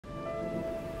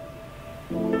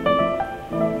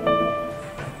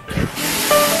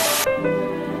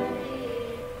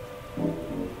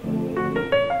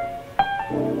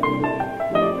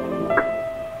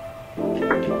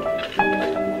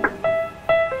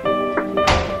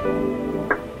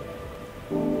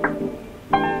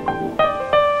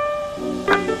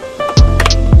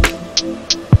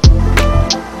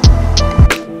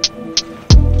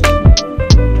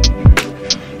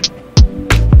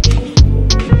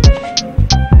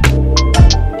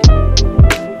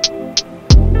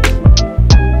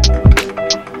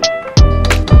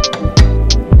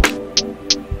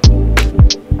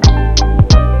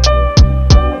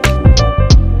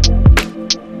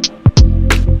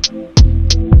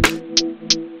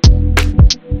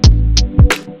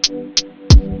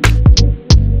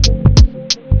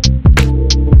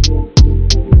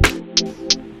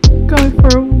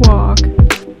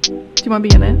you want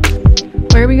to be in it?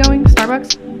 Where are we going?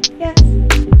 Starbucks? Yes.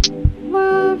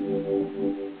 Love.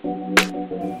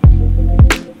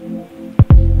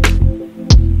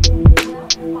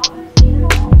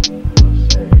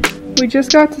 We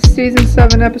just got to season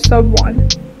 7, episode 1,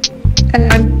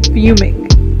 and I'm fuming.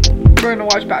 We're gonna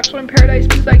watch Bachelor in Paradise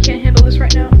because I can't handle this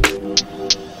right now.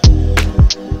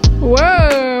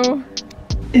 Whoa!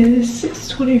 It is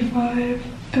 6:25.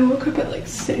 I woke up at like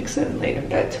 6 and laid in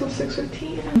bed till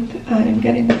 6:15. I am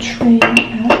getting the train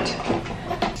at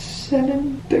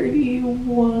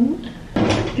 7:31.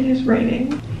 It is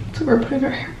raining, so we're putting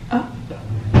our hair up.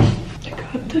 I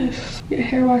got this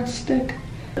hair wax stick,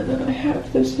 and then I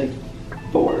have this like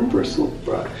boar bristle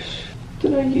brush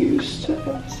that I use to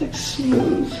just like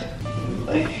smooth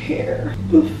my hair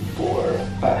before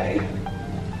I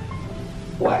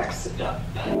wax it up.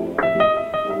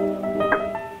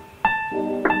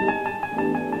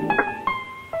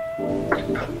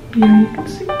 Yeah, you can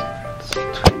see that.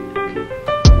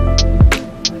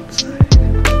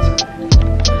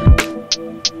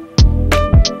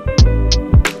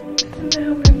 And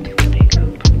now we're gonna do my makeup.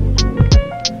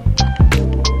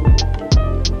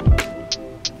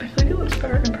 I feel like it looks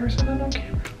better in person than on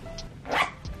camera.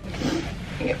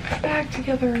 Get my bag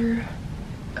together.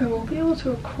 I won't be able to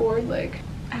record like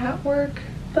at work,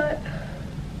 but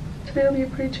today will be a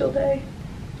pretty chill day.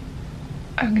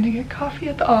 I'm gonna get coffee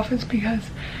at the office because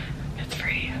it's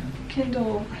free.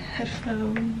 Kindle,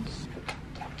 headphones.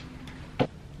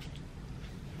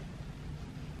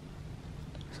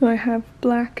 So I have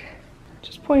black,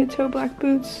 just pointed toe black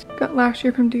boots. Got last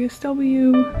year from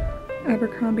DSW,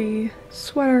 Abercrombie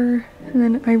sweater, and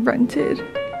then I rented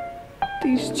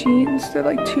these jeans. They're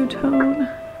like two-tone,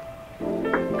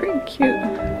 pretty cute.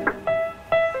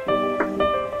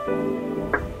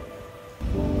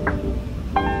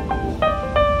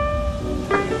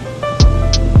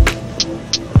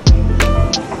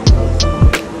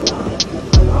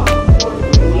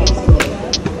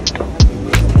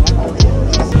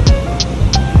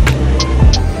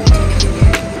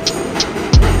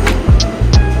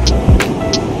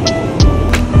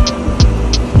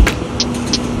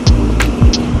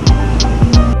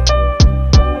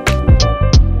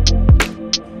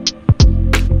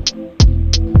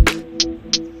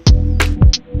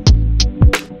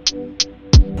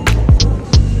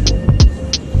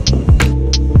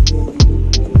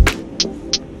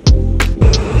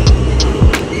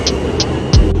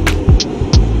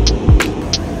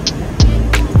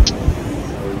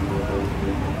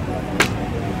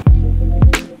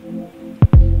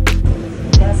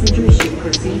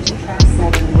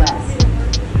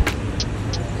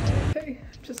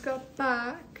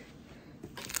 Back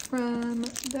from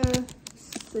the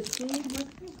city. What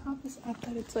can I pop this up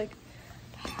that it's like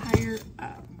higher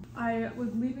up? I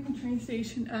was leaving the train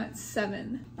station at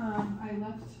 7. I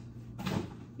left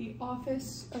the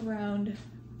office around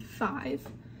 5,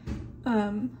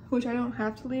 which I don't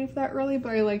have to leave that early,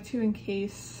 but I like to in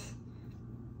case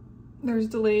there's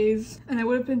delays. And I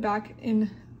would have been back in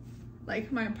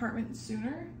like my apartment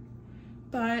sooner,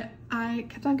 but I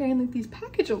kept on getting like these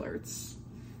package alerts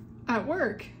at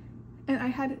work, and I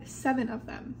had 7 of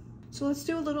them. So let's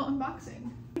do a little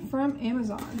unboxing from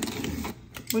Amazon.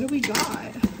 What do we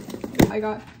got? I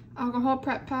got alcohol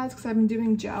prep pads because I've been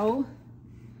doing gel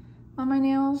on my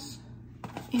nails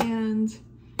and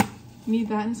need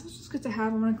that, and so it's just good to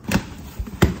have. I'm gonna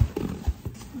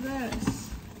this.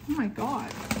 Oh my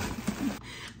god.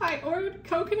 I ordered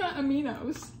coconut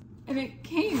aminos and it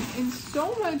came in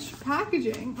so much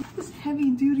packaging. This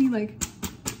heavy duty like.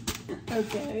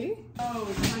 Okay. Oh,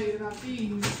 excited about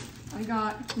these. I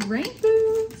got rain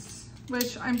boots,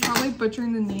 which I'm probably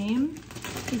butchering the name.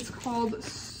 It's called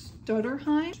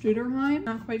Stutterheim.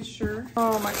 Not quite sure.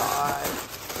 Oh my god.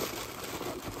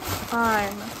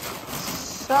 I'm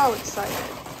so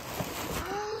excited.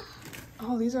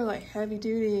 Oh, these are like heavy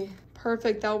duty.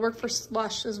 Perfect. That'll work for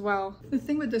slush as well. The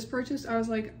thing with this purchase, I was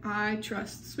like, I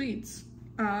trust Sweets.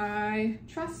 I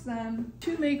trust them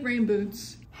to make rain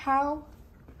boots. How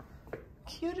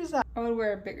cute is that? I would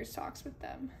wear bigger socks with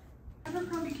them.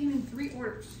 Abercrombie came in 3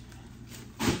 orders.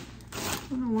 I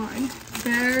don't know why.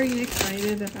 Very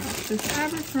excited about this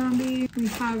Abercrombie. We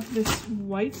have this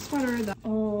white sweater that,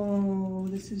 oh,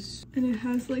 this is, and it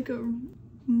has like a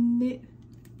knit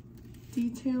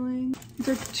detailing. These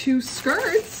are 2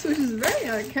 skirts, which is very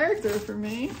out of character for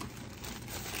me.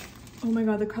 Oh my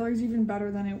god, the color's even better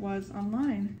than it was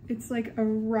online. It's like a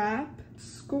wrap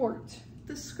skirt.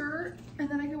 The skirt, and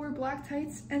then I can wear black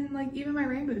tights and like even my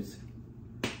rain boots.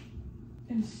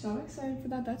 I'm so excited for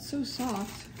that. That's so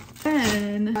soft.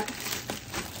 Then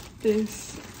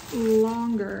this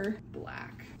longer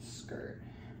black skirt. skirt.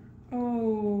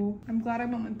 Oh, I'm glad I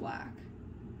went with black.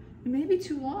 It may be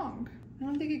too long. I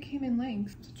don't think it came in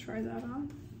length to try that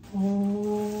on.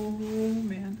 Oh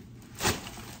man.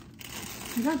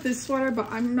 I got this sweater, but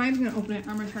I'm not even gonna open it.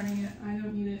 I'm returning it. I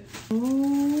don't need it.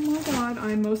 Oh my god,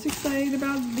 I'm most excited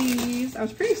about these. I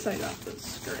was pretty excited about this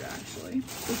skirt actually,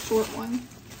 the short one.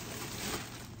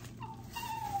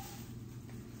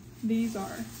 These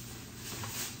are,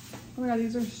 oh my god,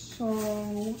 these are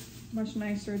so much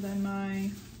nicer than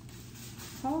my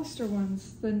Hollister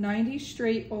ones. The 90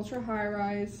 straight ultra high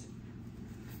rise,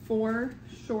 4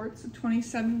 shorts, a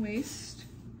 27 waist.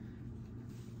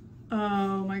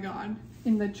 Oh my god.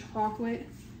 In the chocolate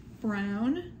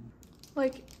brown.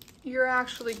 Like, you're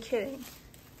actually kidding.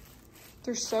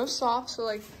 They're so soft. So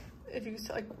like, if you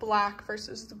say like black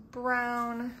versus the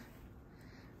brown,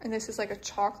 and this is like a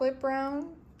chocolate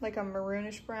brown, like a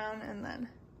maroonish brown, and then,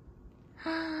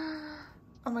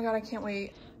 oh my god, I can't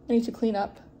wait. I need to clean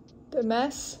up the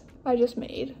mess I just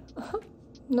made.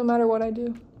 No matter what I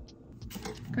do.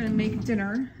 I'm gonna make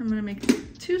dinner. I'm gonna make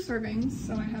 2 servings,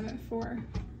 so I have it for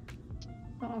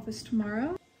the office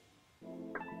tomorrow.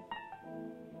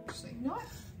 Just like, you know what?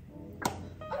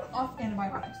 I'm off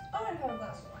antibiotics. I'm gonna have a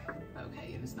glass of wine.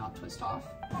 Okay, it is not twist off.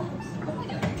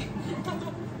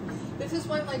 This is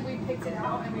when like we picked it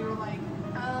out and we were like,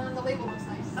 the label looks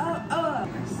nice. Oh,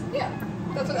 nice. Yeah,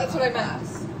 that's what I meant.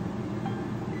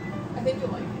 I think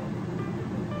you'll like it.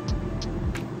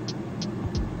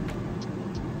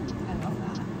 I love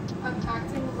that. I'm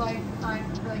acting like I'm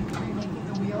like remaking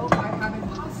the wheel by having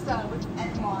pasta with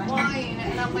wine,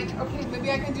 and I'm like, okay,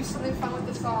 maybe I can do something fun with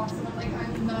the sauce, and I'm like,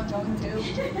 I'm not going to.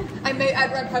 I may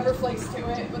add red pepper flakes to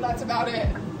it, but that's about it.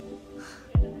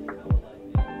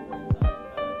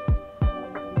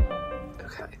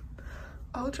 Okay,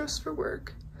 all dressed for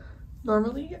work.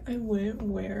 Normally, I wouldn't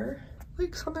wear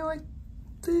like something like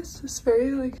this. It's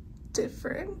very like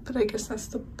different, but I guess that's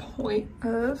the point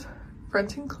of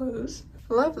renting clothes.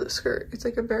 I love the skirt. It's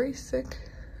like a very thick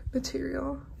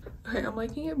material. Okay, I'm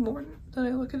liking it more than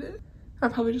I look at it. I'll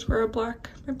probably just wear my black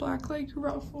like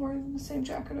Ralph Lauren, the same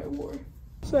jacket I wore.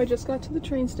 So I just got to the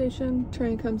train station.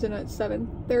 Train comes in at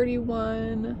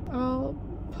 7:31. I'll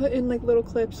put in like little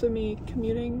clips of me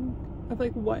commuting of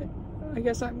like what I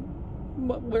guess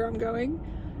where I'm going.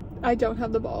 I don't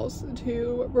have the balls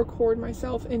to record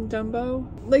myself in Dumbo.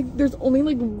 Like there's only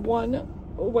like one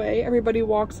way everybody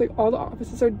walks, like all the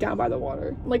offices are down by the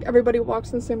water, like everybody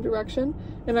walks in the same direction,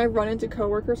 and I run into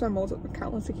coworkers on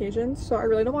countless occasions, so I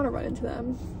really don't want to run into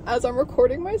them as I'm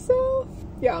recording myself.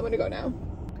 Yeah, I'm gonna go now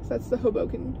because that's the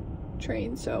Hoboken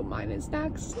train, so mine is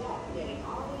next. It's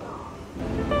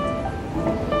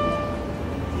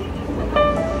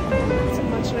a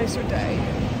much nicer day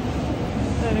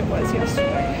than it was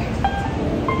yesterday.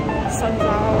 Sun's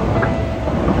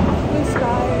out, blue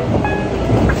sky.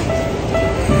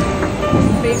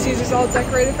 Macy's is all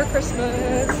decorated for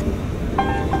Christmas.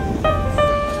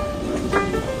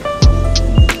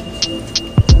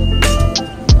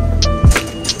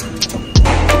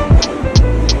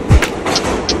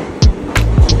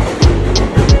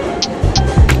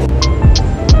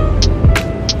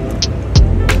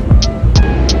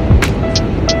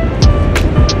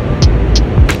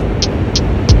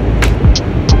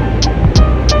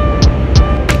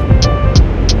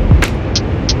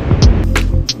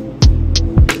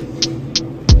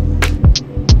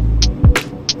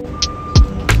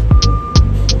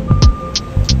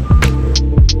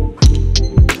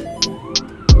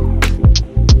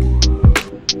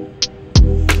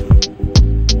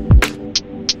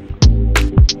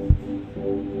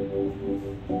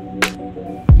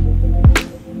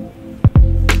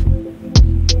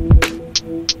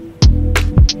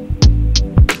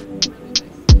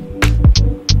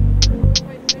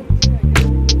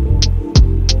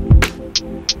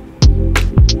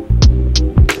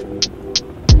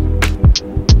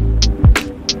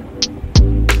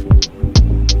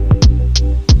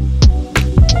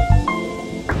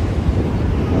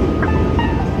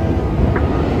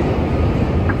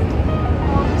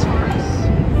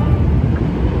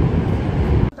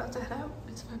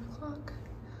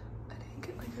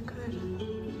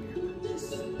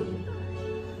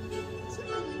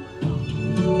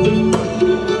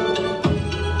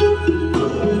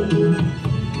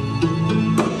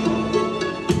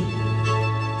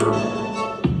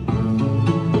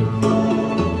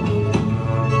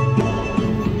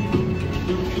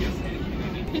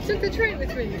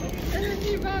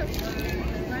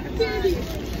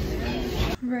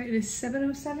 Right, it is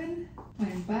 7:07. I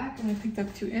am back and I picked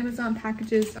up 2 Amazon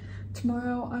packages.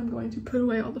 Tomorrow I'm going to put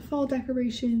away all the fall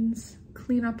decorations,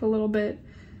 clean up a little bit,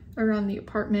 around the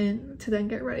apartment to then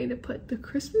get ready to put the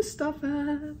Christmas stuff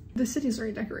up. The city's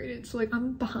already decorated, so like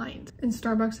I'm behind. And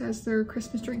Starbucks has their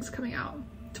Christmas drinks coming out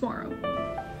tomorrow.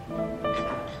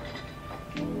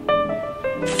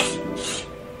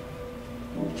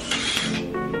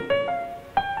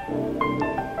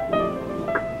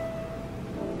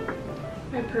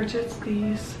 I purchased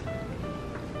these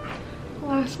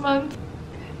last month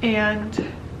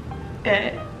and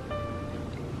it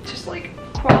just like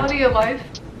quality of life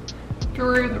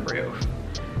through the roof.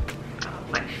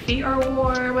 My feet are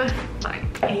warm, my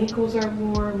ankles are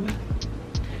warm,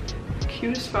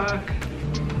 cute as fuck.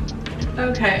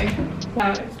 Okay,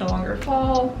 it's no longer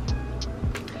fall.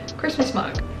 Christmas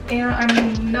mug. And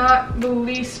I'm not the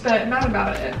least bit mad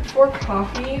about it. For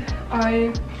coffee,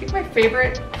 I think my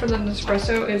favorite for the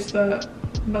Nespresso is the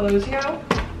Bellagio.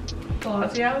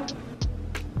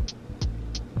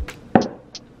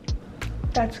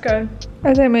 That's good.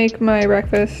 As I make my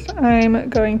breakfast, I'm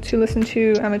going to listen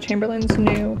to Emma Chamberlain's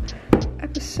new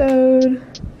episode,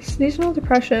 Seasonal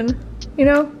Depression. You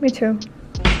know, me too.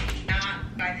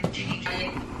 Not by the change.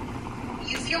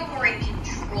 You feel more in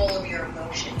control of your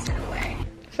emotions in a way.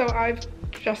 So I've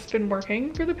just been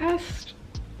working for the past,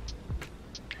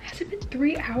 has it been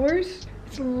 3 hours?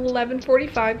 It's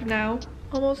 11:45 now.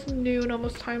 Almost noon,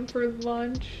 almost time for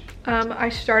lunch. I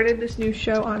started this new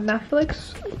show on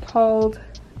Netflix called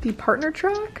The Partner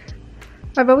Track.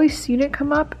 I've always seen it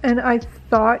come up and I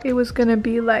thought it was gonna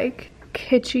be like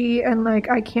kitschy and like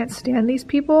I can't stand these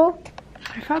people.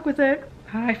 I fuck with it.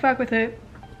 I fuck with it.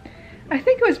 I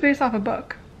think it was based off a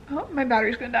book. Oh, my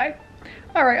battery's gonna die.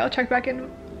 All right, I'll check back in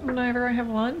whenever I have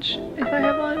lunch. If I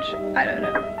have lunch, I don't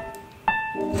know.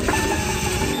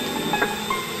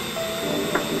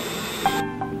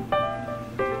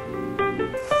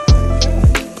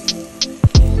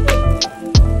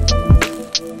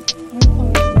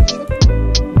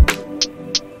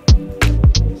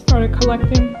 Started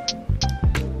collecting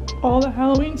all the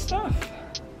Halloween stuff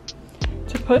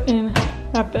to put in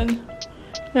that bin.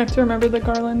 I have to remember the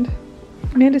garland.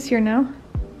 Amanda's here now.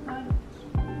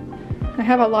 I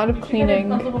have a lot of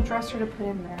cleaning. A little dresser to put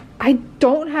in there. I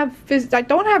don't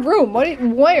have room.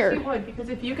 Where? You would, because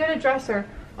if you get a dresser,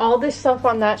 all this stuff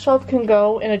on that shelf can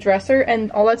go in a dresser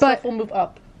and all that stuff will move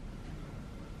up.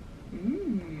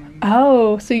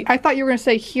 Oh, so I thought you were gonna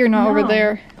say here, not over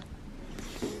there.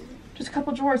 Just a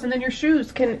couple drawers and then your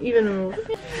shoes can even move.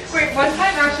 Wait, one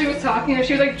time Ashley was talking and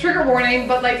she was like, trigger warning,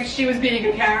 but like she was being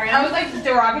a Karen. I was like,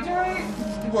 derogatory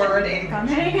word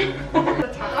incoming.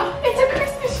 It's a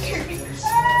Christmas tree.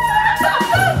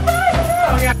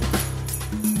 Oh yeah.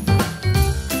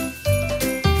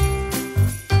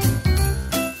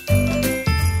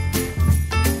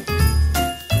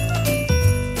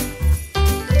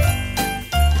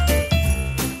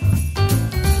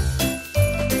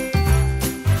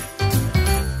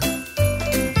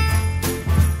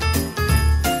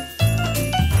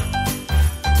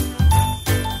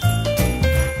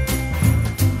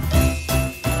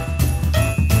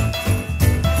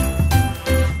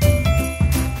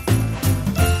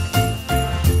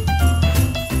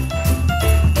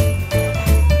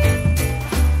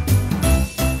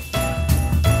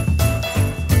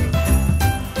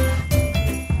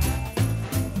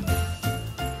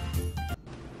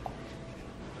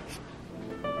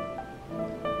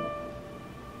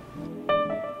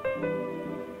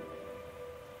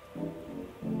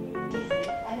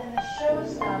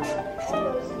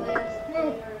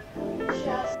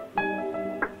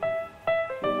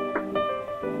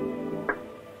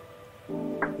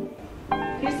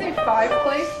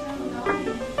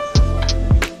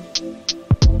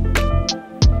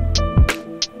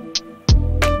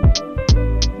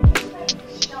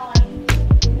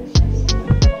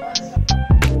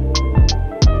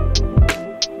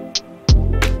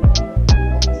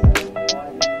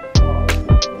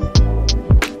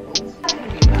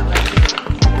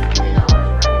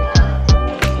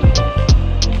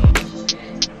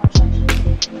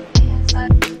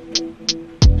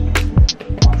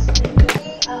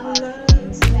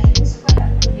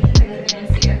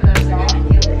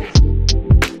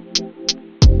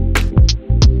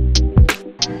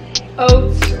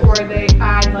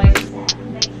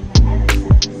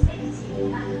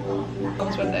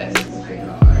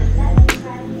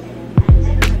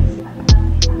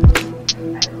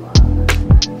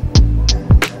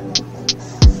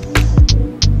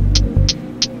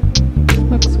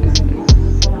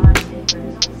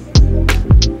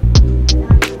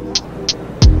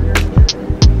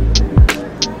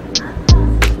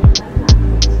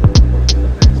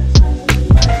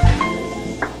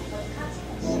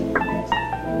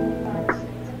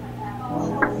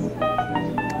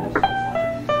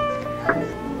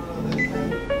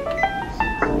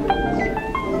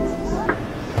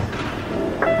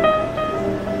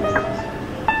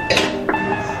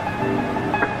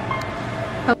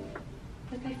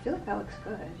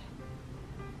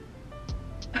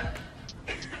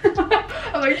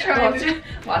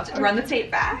 Run the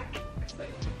tape back.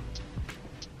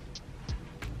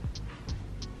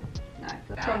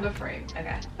 From the frame.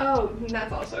 Okay. Oh,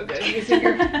 that's also good. Using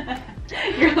your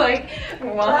You're like,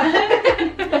 what?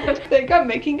 I think I'm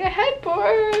making a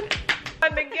headboard.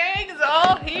 And the gang's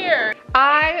all here. She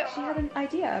had an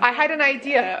idea. I had an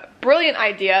idea. Brilliant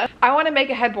idea. I want to make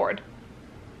a headboard.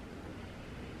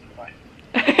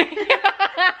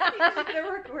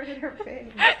 Never recorded her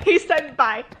face. He said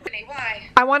bye. Why?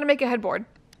 I want to make a headboard.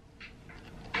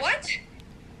 What?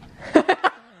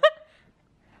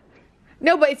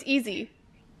 No, but it's easy.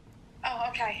 Oh,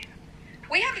 okay.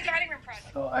 We have a dining room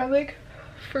project. So I like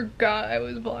forgot I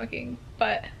was vlogging,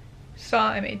 but saw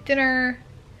I made dinner.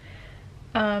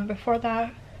 Before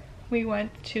that, we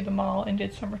went to the mall and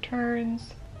did some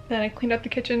returns. Then I cleaned up the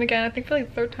kitchen again, I think for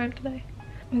like the 3rd time today.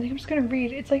 I think I'm just gonna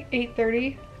read. It's like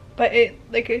 8:30, but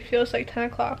it feels like 10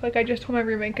 o'clock. Like I just told my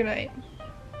roommate goodnight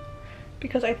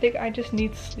because I think I just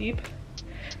need sleep.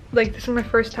 Like this is my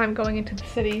first time going into the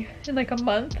city in like a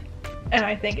month, and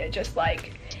I think it just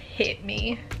like hit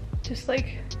me, just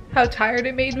like how tired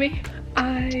it made me.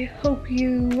 I hope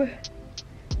you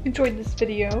enjoyed this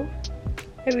video.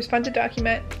 It was fun to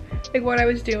document like what I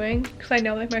was doing because I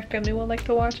know like my family will like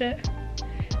to watch it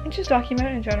and just document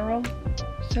it in general.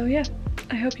 So yeah,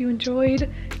 I hope you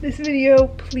enjoyed this video.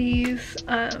 Please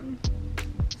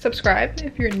subscribe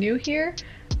if you're new here.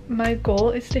 My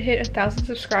goal is to hit 1,000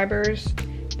 subscribers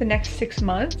the next 6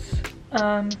 months.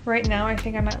 Right now I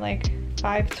think I'm at like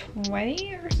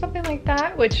 520 or something like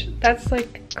that, which that's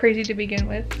like crazy to begin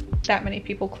with. That many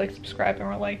people click subscribe and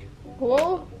we're like,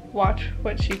 we'll watch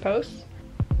what she posts.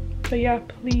 So yeah,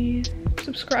 please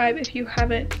subscribe if you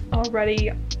haven't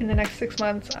already. In the next 6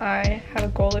 months, I have a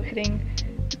goal of hitting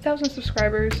 1,000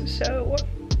 subscribers. So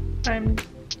I'm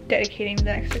dedicating the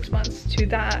next 6 months to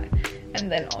that,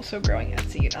 and then also growing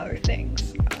Etsy and other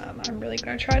things. I'm really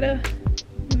gonna try to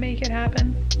make it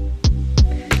happen.